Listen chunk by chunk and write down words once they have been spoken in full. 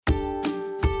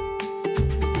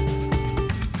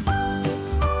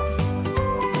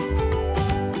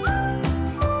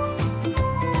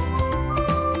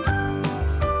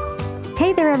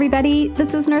there, everybody.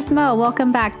 This is Nurse Mo.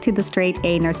 Welcome back to the Straight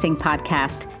A Nursing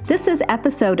Podcast. This is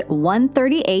episode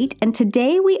 138, and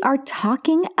today we are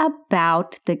talking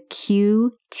about the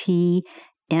QT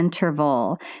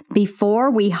interval. Before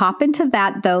we hop into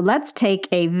that, though, let's take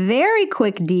a very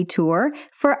quick detour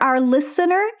for our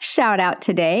listener shout out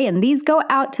today. And these go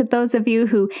out to those of you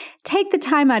who take the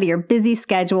time out of your busy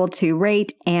schedule to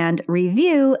rate and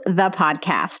review the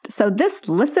podcast. So this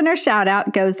listener shout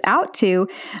out goes out to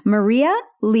Maria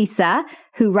Lisa,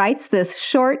 who writes this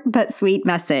short but sweet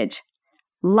message.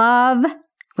 Love,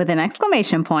 with an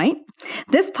exclamation point.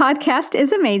 This podcast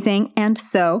is amazing and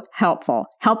so helpful,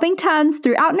 helping tons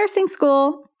throughout nursing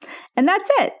school. And that's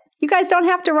it. You guys don't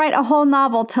have to write a whole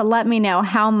novel to let me know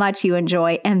how much you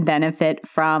enjoy and benefit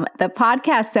from the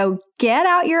podcast. So get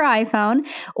out your iPhone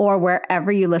or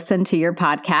wherever you listen to your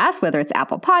podcast, whether it's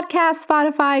Apple Podcasts,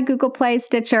 Spotify, Google Play,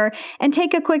 Stitcher, and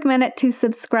take a quick minute to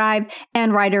subscribe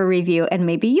and write a review. And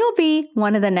maybe you'll be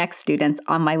one of the next students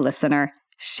on my listener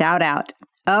shout out.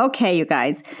 Okay, you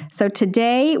guys. So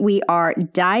today we are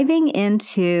diving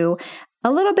into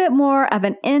a little bit more of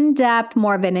an in-depth,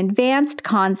 more of an advanced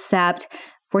concept.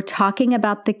 We're talking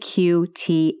about the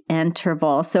QT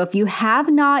interval. So if you have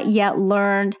not yet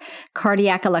learned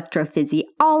cardiac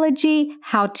electrophysiology,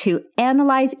 how to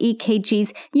analyze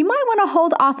EKGs, you might want to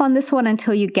hold off on this one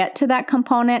until you get to that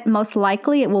component. Most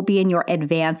likely it will be in your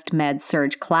advanced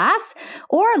med-surg class,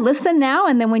 or listen now,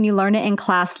 and then when you learn it in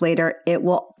class later, it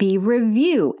will be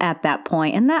review at that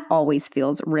point, and that always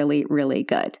feels really, really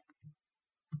good.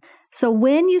 So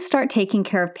when you start taking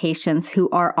care of patients who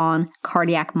are on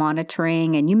cardiac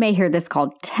monitoring, and you may hear this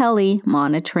called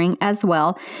tele-monitoring as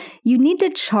well, you need to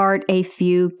chart a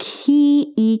few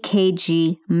key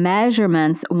EKG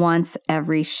measurements once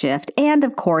every shift, and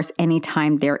of course,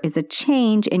 anytime there is a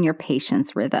change in your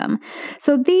patient's rhythm.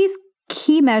 So these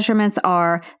key measurements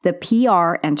are the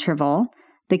PR interval,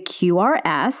 the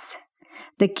QRS,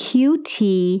 the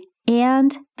QT,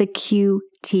 and the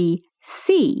QTC.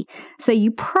 So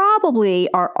you probably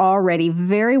are already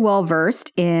very well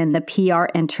versed in the PR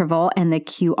interval and the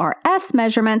QRS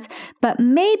measurements, but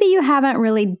maybe you haven't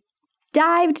really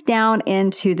dived down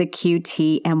into the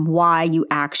QT and why you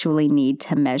actually need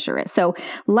to measure it. So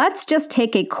let's just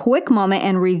take a quick moment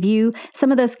and review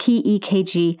some of those key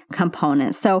EKG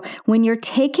components. So when you're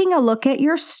taking a look at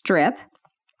your strip,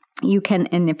 you can,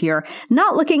 and if you're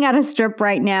not looking at a strip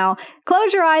right now,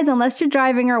 close your eyes unless you're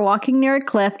driving or walking near a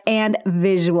cliff and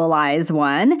visualize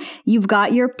one. You've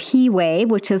got your P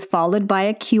wave, which is followed by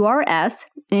a QRS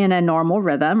in a normal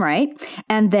rhythm, right?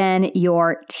 And then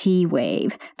your T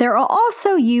wave. There are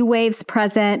also U waves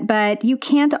present, but you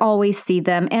can't always see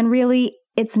them. And really,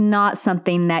 it's not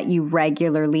something that you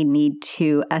regularly need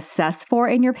to assess for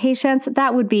in your patients.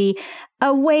 That would be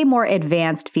a way more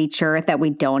advanced feature that we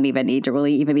don't even need to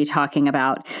really even be talking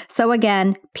about. So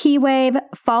again, P wave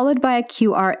followed by a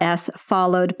QRS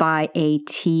followed by a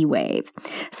T wave.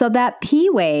 So that P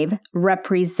wave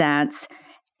represents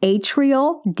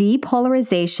atrial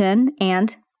depolarization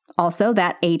and also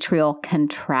that atrial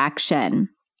contraction.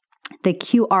 The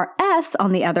QRS,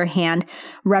 on the other hand,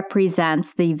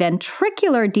 represents the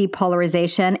ventricular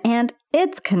depolarization and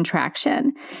its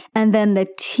contraction. And then the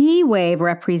T wave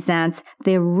represents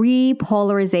the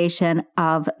repolarization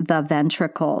of the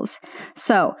ventricles.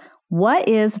 So, what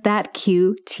is that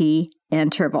QT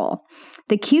interval?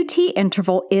 The QT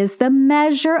interval is the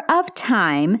measure of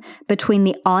time between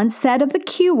the onset of the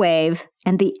Q wave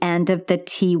and the end of the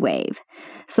T wave.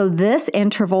 So this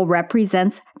interval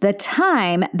represents the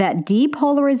time that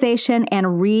depolarization and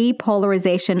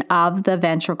repolarization of the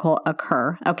ventricle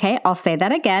occur. Okay, I'll say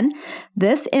that again.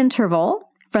 This interval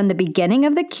from the beginning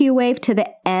of the Q wave to the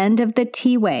end of the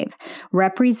T wave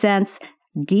represents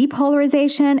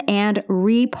depolarization and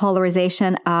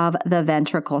repolarization of the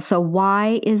ventricle. So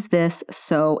why is this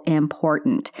so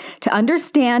important? To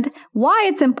understand why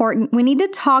it's important, we need to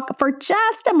talk for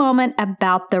just a moment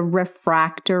about the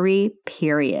refractory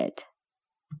period.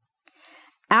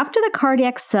 After the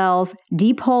cardiac cells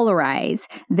depolarize,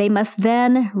 they must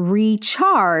then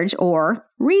recharge or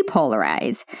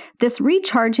repolarize. This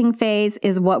recharging phase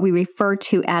is what we refer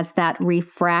to as that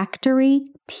refractory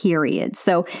period.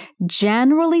 So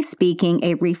generally speaking,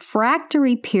 a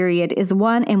refractory period is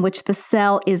one in which the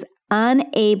cell is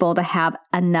unable to have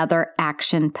another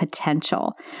action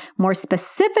potential. More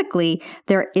specifically,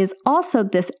 there is also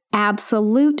this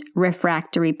absolute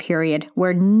refractory period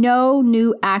where no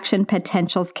new action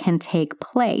potentials can take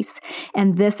place.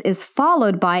 And this is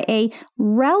followed by a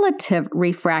relative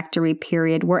refractory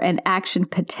period where an action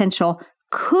potential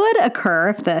could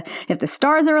occur if the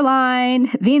stars are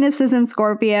aligned, Venus is in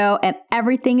Scorpio, and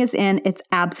everything is in its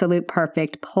absolute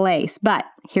perfect place. But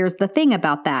here's the thing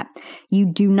about that. You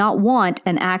do not want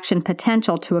an action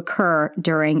potential to occur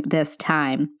during this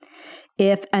time.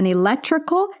 If an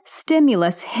electrical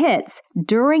stimulus hits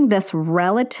during this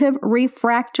relative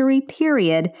refractory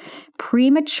period,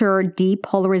 premature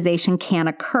depolarization can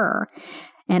occur.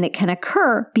 And it can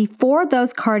occur before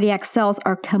those cardiac cells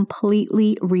are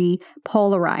completely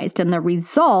repolarized. And the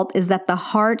result is that the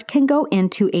heart can go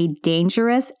into a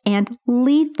dangerous and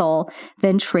lethal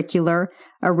ventricular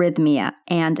arrhythmia.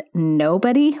 And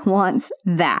nobody wants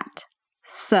that.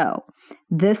 So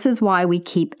this is why we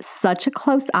keep such a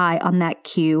close eye on that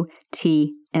QT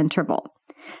interval.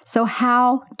 So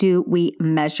how do we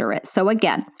measure it? So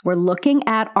again, we're looking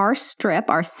at our strip,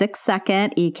 our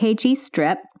 6-second EKG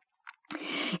strip.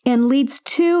 In leads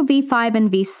 2, V5, and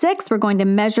V6, we're going to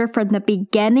measure from the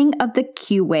beginning of the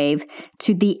Q wave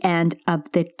to the end of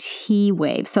the T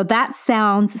wave. So that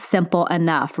sounds simple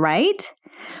enough, right?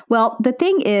 Well, the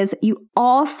thing is, you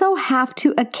also have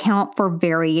to account for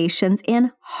variations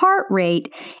in heart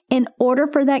rate in order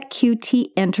for that QT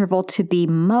interval to be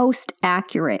most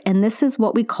accurate. And this is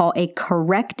what we call a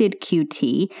corrected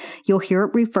QT. You'll hear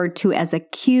it referred to as a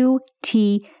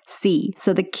QTC.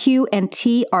 So the Q and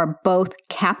T are both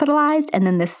capitalized, and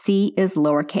then the C is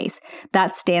lowercase.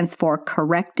 That stands for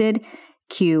corrected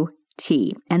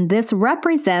QT. And this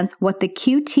represents what the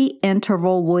QT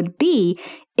interval would be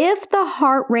if the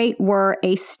heart rate were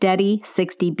a steady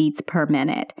 60 beats per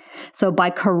minute. So by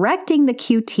correcting the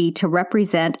QT to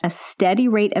represent a steady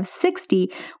rate of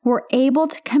 60, we're able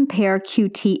to compare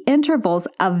QT intervals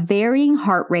of varying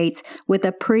heart rates with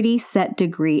a pretty set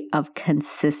degree of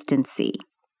consistency.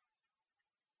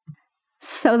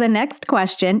 So the next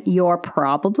question you're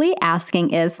probably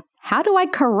asking is, how do I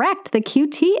correct the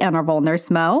QT interval, Nurse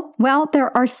Mo? Well,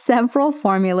 there are several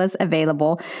formulas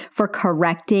available for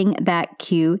correcting that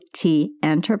QT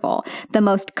interval. The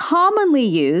most commonly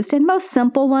used and most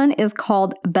simple one is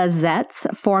called Bazette's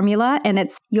formula, and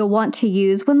you'll want to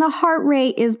use when the heart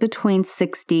rate is between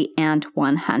 60 and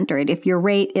 100. If your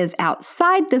rate is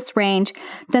outside this range,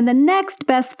 then the next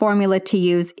best formula to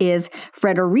use is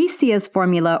Fridericia's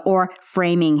formula or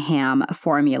Framingham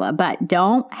formula. But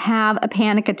don't have a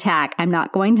panic attack. I'm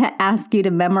not going to ask you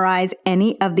to memorize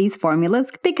any of these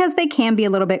formulas because they can be a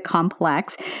little bit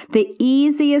complex. The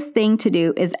easiest thing to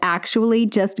do is actually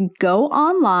just go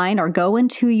online or go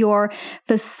into your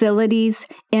facility's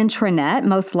intranet.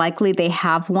 Most likely they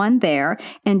have one there,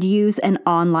 and use an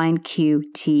online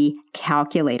QT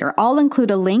calculator. I'll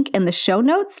include a link in the show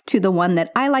notes to the one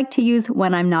that I like to use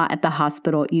when I'm not at the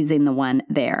hospital using the one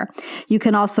there. You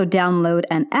can also download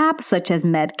an app such as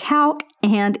MedCalc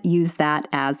and use that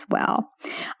as well.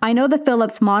 I know the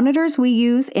Philips monitors we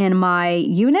use in my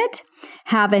unit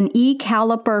have an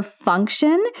e-caliper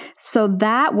function, so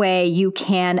that way you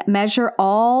can measure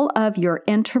all of your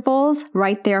intervals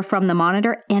right there from the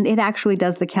monitor, and it actually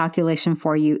does the calculation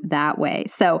for you that way.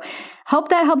 So hope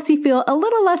that helps you feel a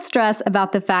little less stress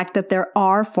about the fact that there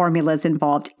are formulas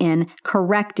involved in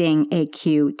correcting a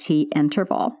QT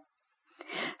interval.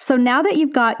 So now that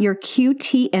you've got your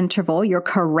QT interval, your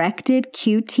corrected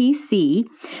QTC,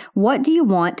 what do you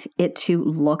want it to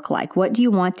look like? What do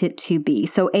you want it to be?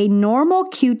 So a normal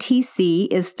QTC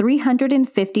is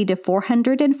 350 to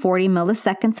 440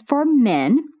 milliseconds for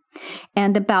men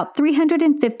and about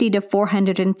 350 to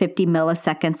 450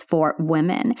 milliseconds for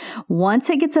women. Once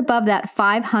it gets above that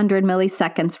 500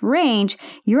 milliseconds range,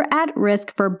 you're at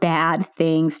risk for bad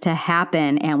things to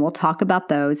happen, and we'll talk about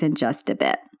those in just a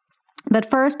bit. But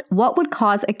first, what would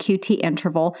cause a QT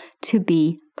interval to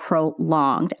be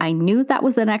prolonged? I knew that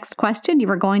was the next question you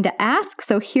were going to ask,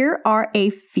 so here are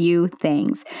a few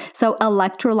things. So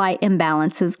electrolyte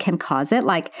imbalances can cause it,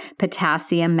 like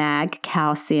potassium, mag,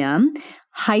 calcium,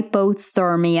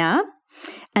 hypothermia,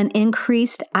 an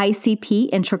increased ICP,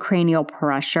 intracranial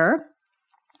pressure,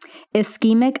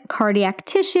 ischemic cardiac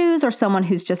tissues, or someone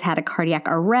who's just had a cardiac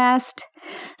arrest.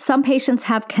 Some patients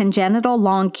have congenital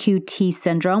long QT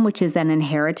syndrome, which is an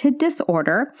inherited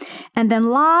disorder. And then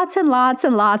lots and lots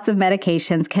and lots of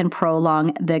medications can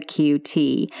prolong the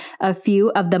QT. A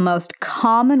few of the most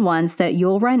common ones that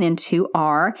you'll run into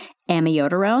are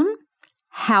amiodarone,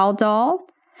 Haldol,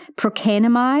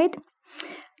 procainamide,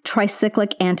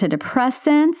 tricyclic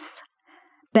antidepressants,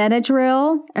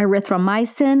 Benadryl,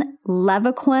 erythromycin,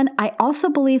 Levaquin. I also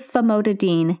believe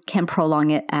famotidine can prolong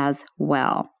it as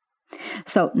well.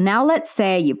 So now let's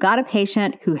say you've got a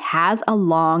patient who has a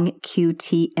long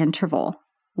QT interval.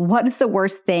 what is the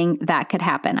worst thing that could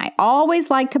happen? I always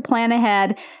like to plan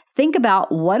ahead, think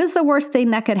about what is the worst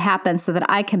thing that could happen so that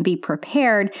I can be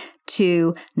prepared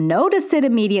to notice it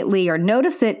immediately or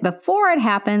notice it before it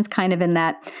happens, kind of in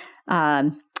that,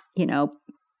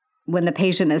 when the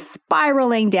patient is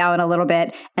spiraling down a little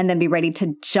bit, and then be ready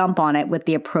to jump on it with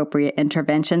the appropriate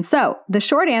intervention. So the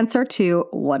short answer to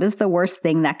what is the worst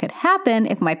thing that could happen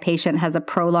if my patient has a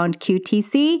prolonged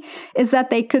QTC is that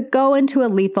they could go into a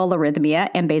lethal arrhythmia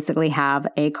and basically have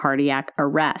a cardiac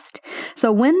arrest.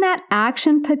 So when that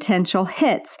action potential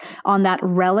hits on that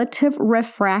relative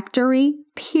refractory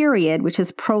period, which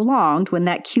is prolonged, when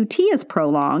that QT is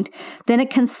prolonged, then it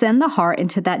can send the heart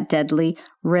into that deadly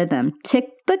rhythm.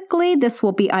 Typically, this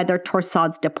will be either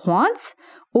torsades de pointes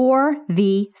or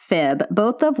V-fib,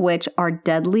 both of which are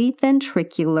deadly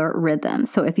ventricular rhythms.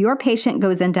 So if your patient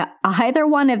goes into either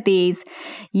one of these,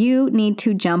 you need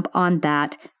to jump on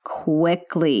that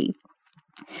quickly.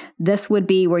 This would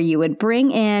be where you would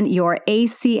bring in your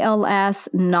ACLS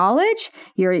knowledge.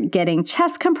 You're getting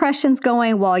chest compressions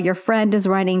going while your friend is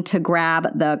running to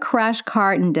grab the crash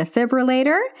cart and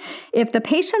defibrillator. If the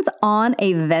patient's on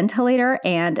a ventilator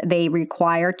and they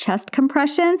require chest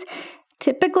compressions,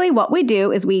 typically what we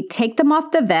do is we take them off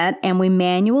the vent and we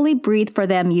manually breathe for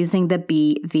them using the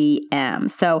BVM.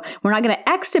 So we're not going to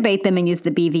extubate them and use the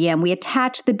BVM. We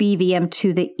attach the BVM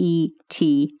to the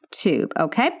ET tube,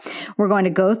 okay? We're going to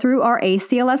go through our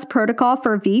ACLS protocol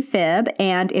for V-fib,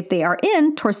 and if they are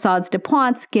in torsades de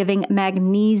pointes, giving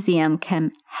magnesium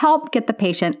can help get the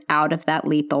patient out of that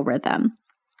lethal rhythm.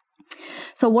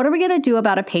 So what are we going to do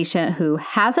about a patient who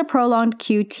has a prolonged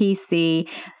QTC?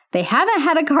 They haven't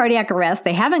had a cardiac arrest.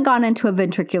 They haven't gone into a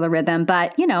ventricular rhythm,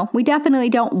 but, we definitely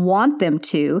don't want them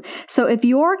to. So if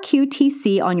your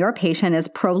QTC on your patient is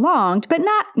prolonged, but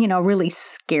not, really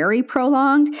scary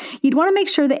prolonged, you'd want to make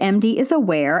sure the MD is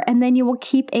aware, and then you will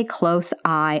keep a close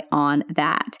eye on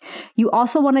that. You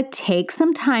also want to take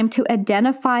some time to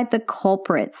identify the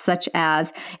culprits, such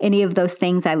as any of those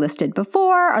things I listed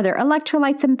before. Are their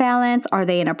electrolytes imbalanced? Are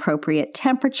they an appropriate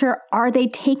temperature? Are they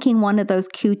taking one of those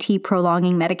QT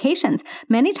prolonging medications?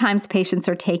 Many times patients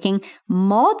are taking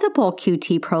multiple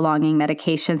QT prolonging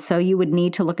medications, so you would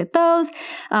need to look at those,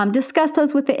 discuss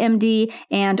those with the MD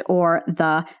and or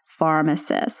the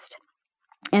pharmacist.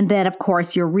 And then, of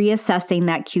course, you're reassessing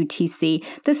that QTC.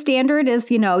 The standard is,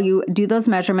 you do those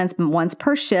measurements once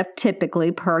per shift,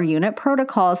 typically per unit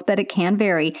protocols, but it can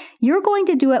vary. You're going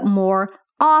to do it more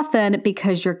often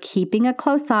because you're keeping a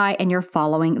close eye and you're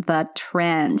following the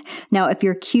trend. Now, if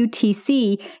your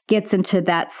QTC gets into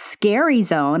that scary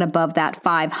zone above that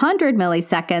 500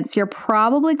 milliseconds, you're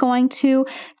probably going to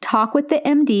talk with the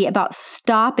MD about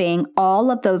stopping all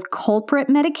of those culprit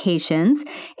medications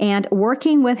and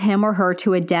working with him or her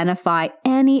to identify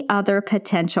any other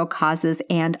potential causes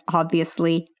and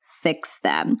obviously fix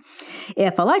them.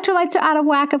 If electrolytes are out of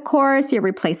whack, of course, you're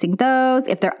replacing those.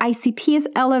 If their ICP is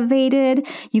elevated,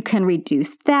 you can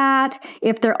reduce that.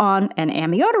 If they're on an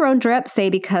amiodarone drip, say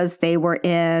because they were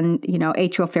in,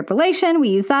 atrial fibrillation, we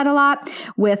use that a lot.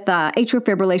 With atrial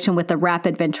fibrillation with a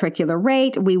rapid ventricular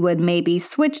rate, we would maybe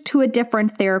switch to a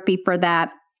different therapy for that.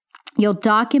 You'll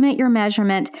document your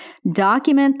measurement,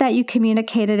 document that you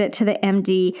communicated it to the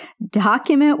MD,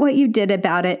 document what you did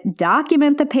about it,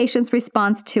 document the patient's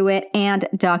response to it, and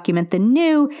document the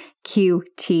new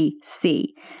QTC.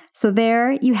 So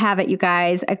there you have it, you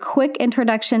guys, a quick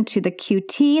introduction to the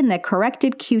QT and the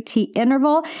corrected QT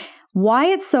interval, why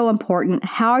it's so important,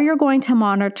 how you're going to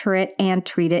monitor it and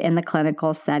treat it in the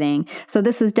clinical setting. So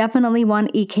this is definitely one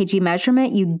EKG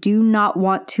measurement you do not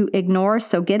want to ignore.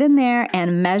 So get in there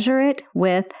and measure it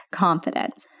with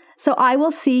confidence. So I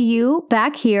will see you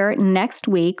back here next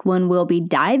week when we'll be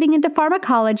diving into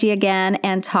pharmacology again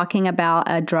and talking about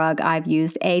a drug I've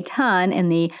used a ton in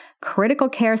the critical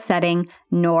care setting,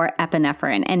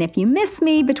 norepinephrine. And if you miss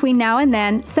me between now and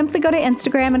then, simply go to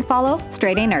Instagram and follow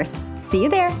Straight A Nurse. See you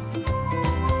there.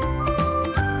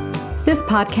 This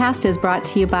podcast is brought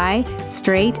to you by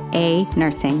Straight A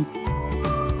Nursing.